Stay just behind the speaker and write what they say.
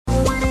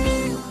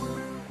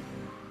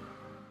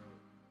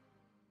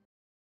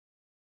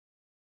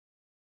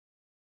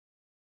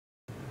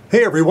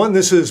Hey everyone,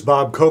 this is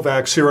Bob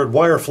Kovacs here at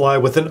Wirefly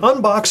with an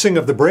unboxing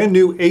of the brand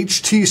new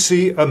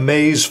HTC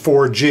Amaze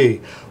 4G.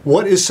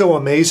 What is so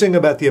amazing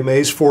about the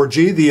Amaze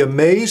 4G? The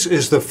Amaze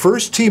is the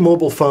first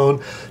T-Mobile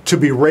phone to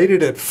be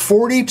rated at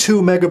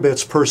 42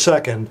 megabits per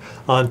second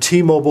on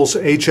T-Mobile's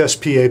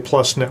HSPA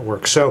Plus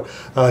network. So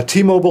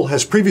T-Mobile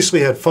has previously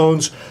had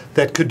phones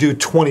that could do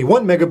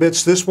 21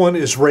 megabits. This one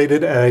is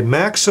rated at a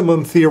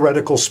maximum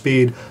theoretical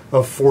speed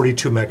of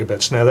 42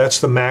 megabits. Now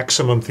that's the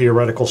maximum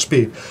theoretical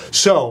speed.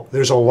 So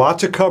there's a lot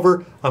to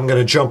cover. I'm going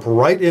to jump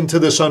right into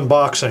this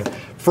unboxing.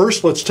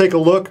 First, let's take a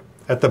look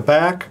at the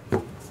back.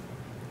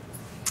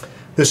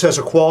 This has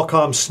a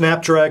Qualcomm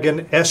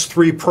Snapdragon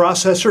S3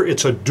 processor.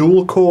 It's a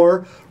dual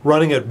core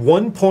running at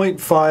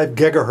 1.5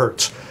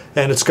 gigahertz,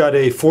 and it's got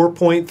a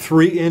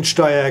 4.3-inch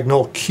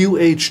diagonal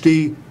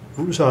QHD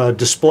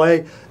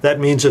display. That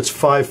means it's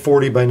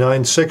 540 by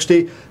 960.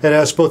 It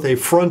has both a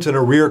front and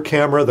a rear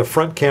camera. The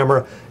front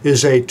camera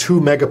is a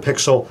 2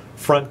 megapixel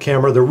front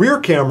camera. The rear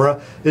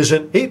camera is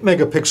an 8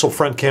 megapixel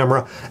front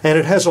camera, and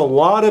it has a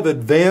lot of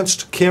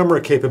advanced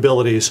camera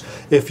capabilities.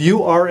 If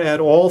you are at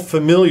all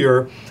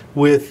familiar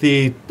with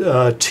the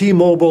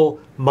T-Mobile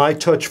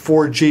MyTouch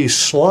 4G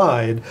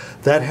slide,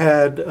 that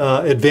had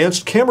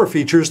advanced camera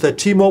features that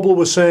T-Mobile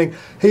was saying,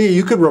 hey,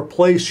 you could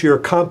replace your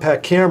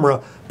compact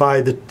camera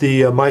by the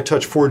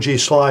MyTouch 4G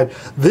slide.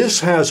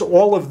 This has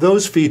all of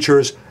those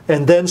features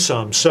and then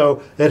some.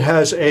 So it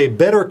has a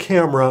better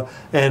camera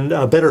and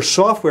better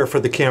software for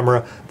the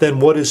camera than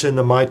what is in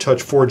the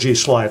MyTouch 4G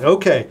slide.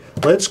 Okay,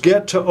 let's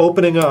get to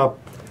opening up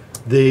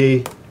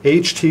the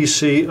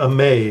HTC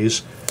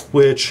Amaze,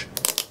 which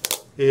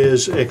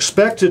is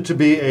expected to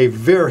be a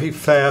very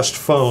fast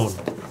phone.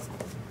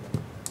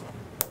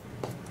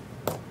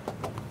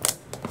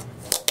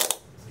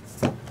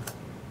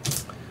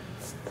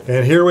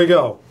 And here we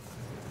go.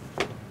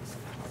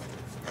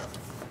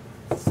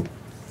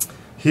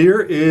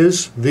 Here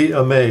is the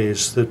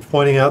Amaze, that's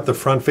pointing out the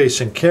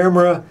front-facing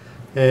camera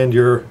and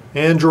your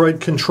Android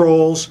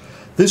controls.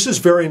 This is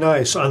very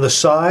nice. On the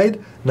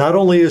side, not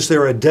only is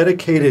there a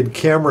dedicated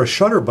camera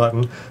shutter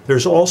button,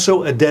 there's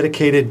also a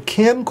dedicated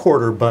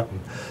camcorder button.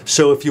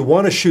 So if you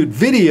want to shoot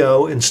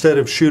video instead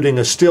of shooting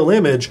a still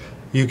image,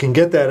 you can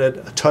get that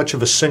at a touch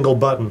of a single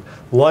button.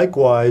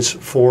 Likewise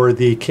for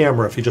the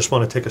camera, if you just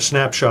want to take a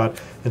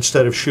snapshot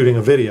instead of shooting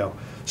a video.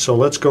 So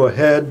let's go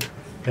ahead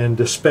and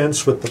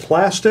dispense with the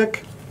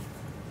plastic.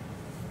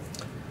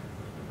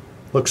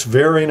 Looks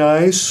very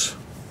nice.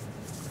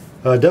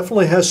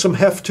 Definitely has some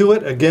heft to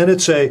it. Again,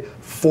 it's a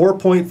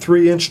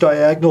 4.3-inch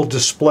diagonal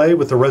display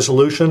with a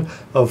resolution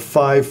of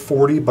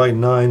 540 by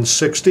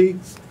 960.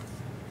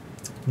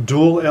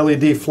 Dual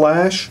LED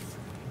flash.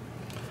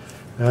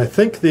 And I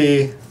think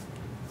the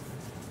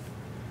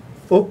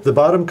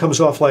bottom comes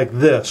off like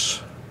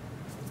this.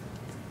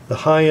 The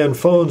high-end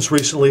phones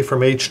recently from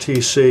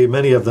HTC,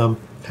 many of them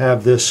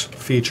have this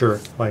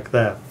feature like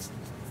that.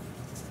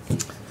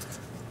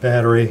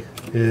 Battery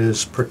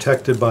is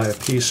protected by a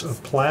piece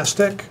of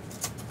plastic.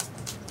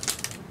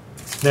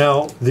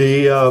 Now,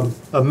 the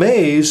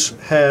Amaze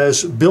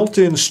has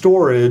built-in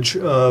storage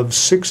of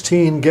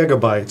 16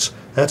 gigabytes.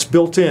 That's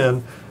built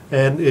in,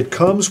 and it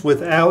comes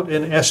without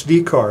an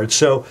SD card.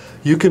 So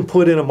you can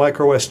put in a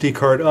micro SD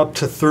card up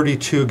to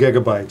 32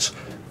 gigabytes,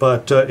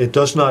 but it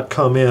does not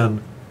come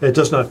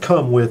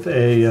with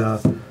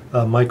a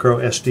micro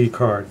SD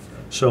card.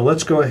 So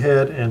let's go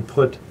ahead and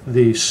put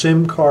the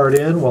SIM card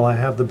in while I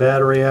have the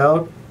battery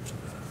out.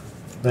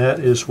 That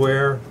is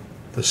where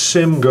the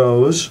SIM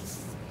goes.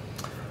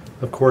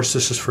 Of course,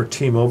 this is for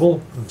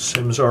T-Mobile.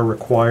 SIMs are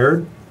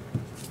required.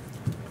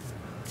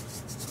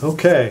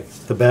 Okay,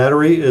 the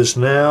battery is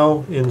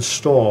now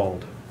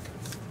installed.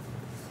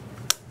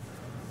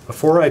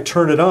 Before I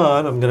turn it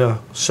on, I'm going to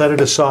set it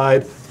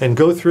aside and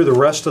go through the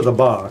rest of the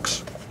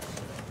box.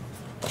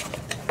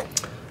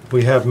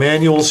 We have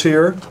manuals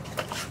here.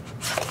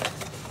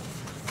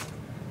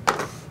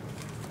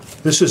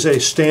 This is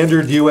a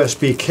standard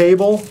USB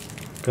cable.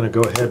 I'm going to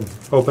go ahead and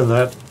open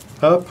that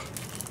up.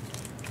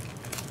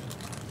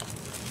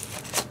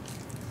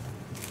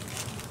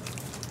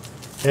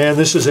 And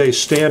this is a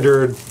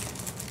standard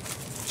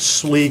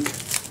sleek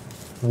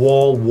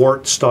wall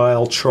wart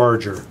style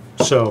charger.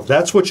 So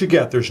that's what you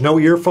get. There's no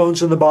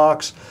earphones in the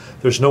box.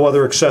 There's no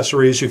other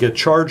accessories. You get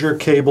charger,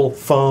 cable,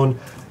 phone,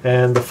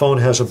 and the phone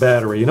has a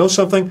battery. You know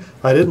something?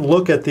 I didn't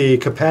look at the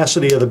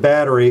capacity of the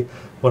battery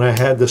when I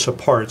had this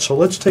apart. So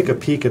let's take a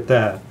peek at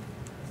that.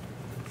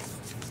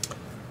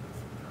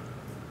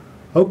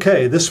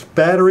 Okay, this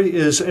battery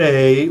is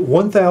a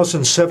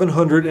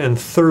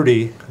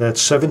 1730,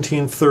 that's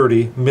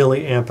 1730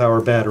 milliamp hour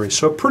battery.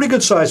 So a pretty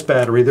good sized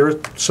battery. There are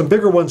some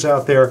bigger ones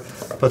out there,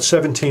 but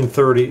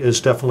 1730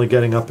 is definitely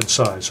getting up in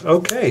size.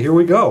 Okay, here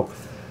we go.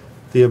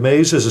 The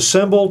Amaze is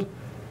assembled,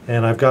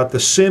 and I've got the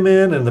SIM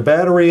in and the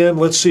battery in.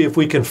 Let's see if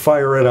we can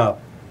fire it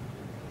up.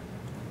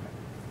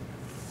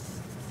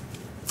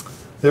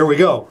 There we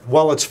go.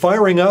 While it's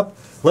firing up,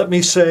 let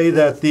me say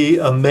that the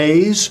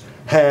Amaze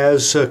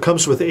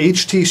comes with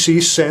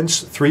HTC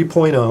Sense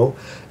 3.0,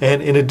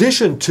 and in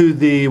addition to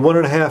the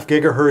 1.5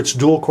 gigahertz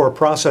dual-core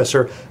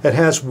processor, it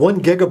has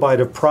 1 gigabyte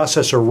of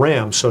processor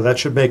RAM, so that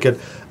should make it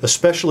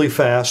especially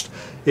fast.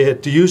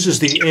 It uses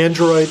the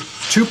Android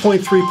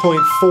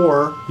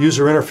 2.3.4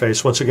 user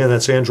interface. Once again,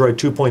 that's Android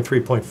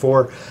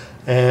 2.3.4,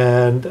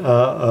 and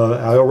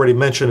I already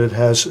mentioned it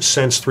has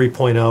Sense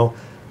 3.0,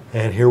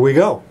 and here we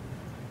go.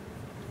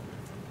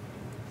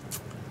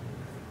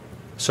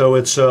 So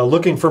it's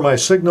looking for my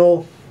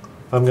signal.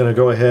 I'm going to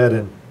go ahead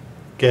and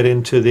get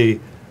into the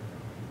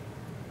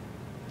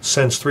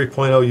Sense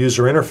 3.0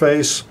 user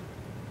interface.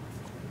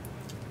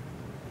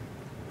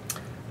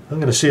 I'm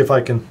going to see if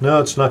I can,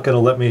 no, it's not going to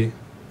let me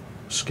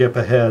skip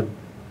ahead.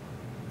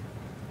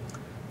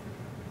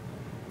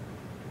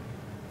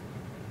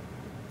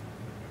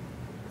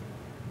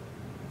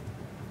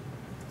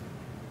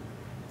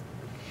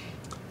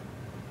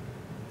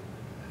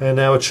 And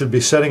now it should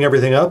be setting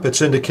everything up.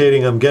 It's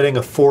indicating I'm getting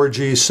a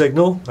 4G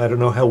signal. I don't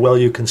know how well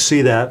you can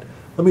see that.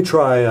 Let me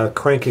try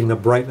cranking the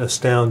brightness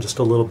down just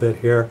a little bit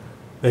here.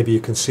 Maybe you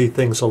can see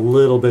things a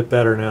little bit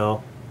better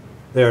now.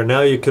 There,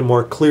 now you can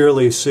more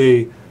clearly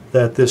see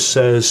that this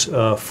says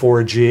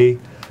 4G.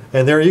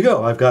 And there you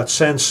go. I've got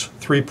Sense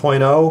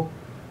 3.0,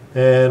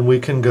 and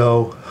we can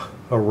go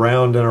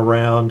around and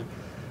around.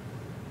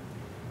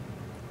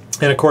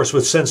 And of course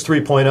with Sense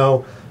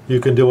 3.0, you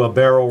can do a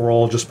barrel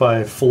roll just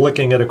by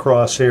flicking it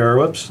across here.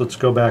 Whoops, let's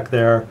go back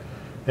there.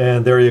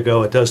 And there you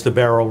go, it does the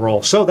barrel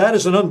roll. So that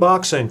is an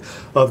unboxing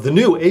of the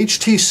new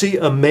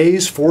HTC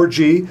Amaze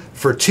 4G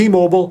for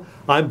T-Mobile.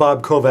 I'm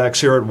Bob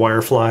Kovacs here at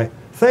Wirefly.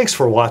 Thanks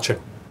for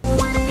watching.